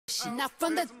action. Now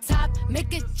from the top,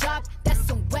 make it drop. That's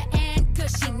some wet and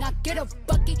cushy. Now get a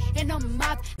bucket and a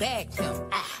mop. Bag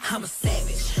pimp, I'm a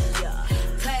savage. Yeah.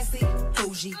 Classy,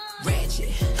 bougie, ratchet.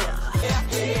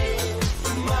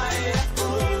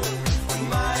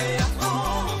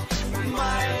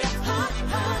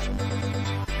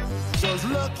 Was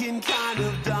looking kind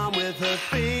of dumb with her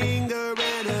finger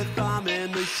and her thumb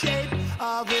in the shape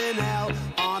of an L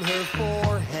on her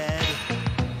forehead.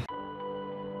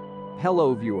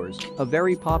 Hello viewers, a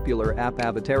very popular app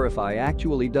Avatarify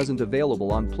actually doesn't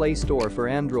available on Play Store for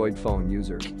Android phone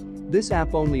user. This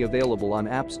app only available on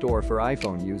App Store for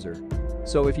iPhone user.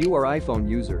 So if you are iPhone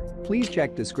user, please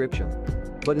check description.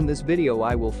 But in this video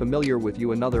I will familiar with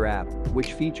you another app,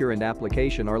 which feature and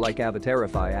application are like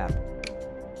Avatarify app.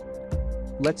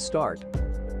 Let's start.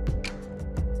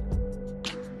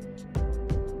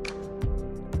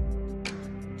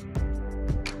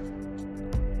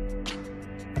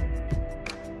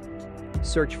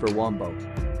 Search for WOMBO.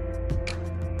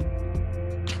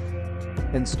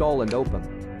 Install and open.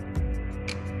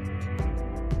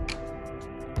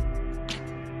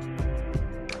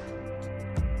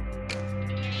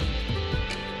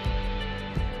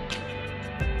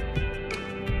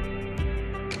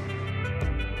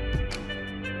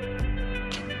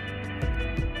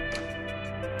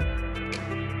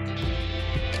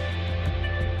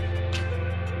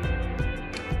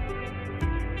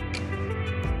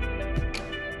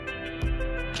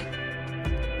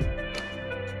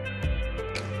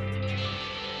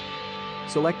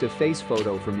 Select a face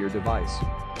photo from your device.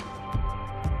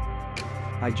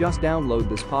 I just download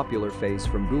this popular face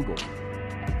from Google.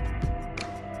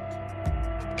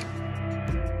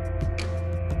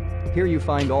 Here you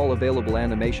find all available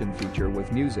animation feature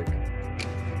with music.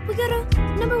 We got a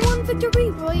 #1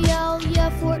 victory royale.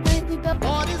 Yeah, Fortnite, we bet.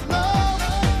 All this love,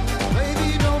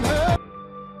 baby, don't hurt.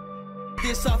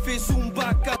 This I feel soon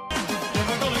back up.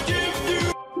 Never gonna give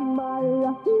you.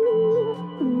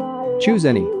 Choose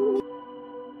any.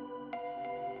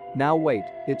 Now wait,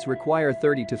 it's require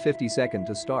 30 to 50 seconds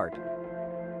to start.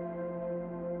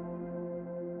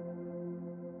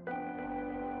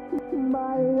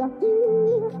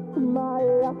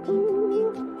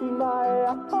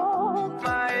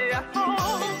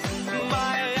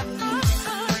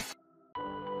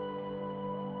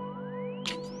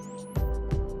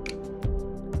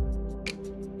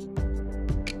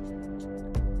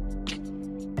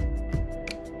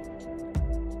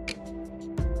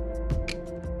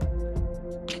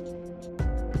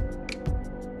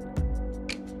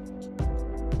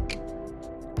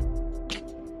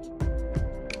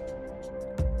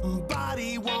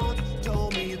 Somebody once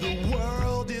told me the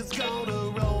world is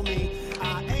gonna roll me.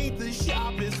 I ain't the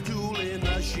sharpest tool in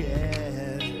the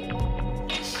shed.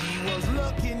 She was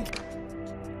looking.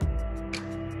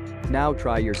 Now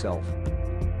try yourself.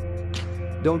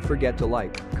 Don't forget to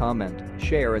like, comment,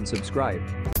 share and subscribe.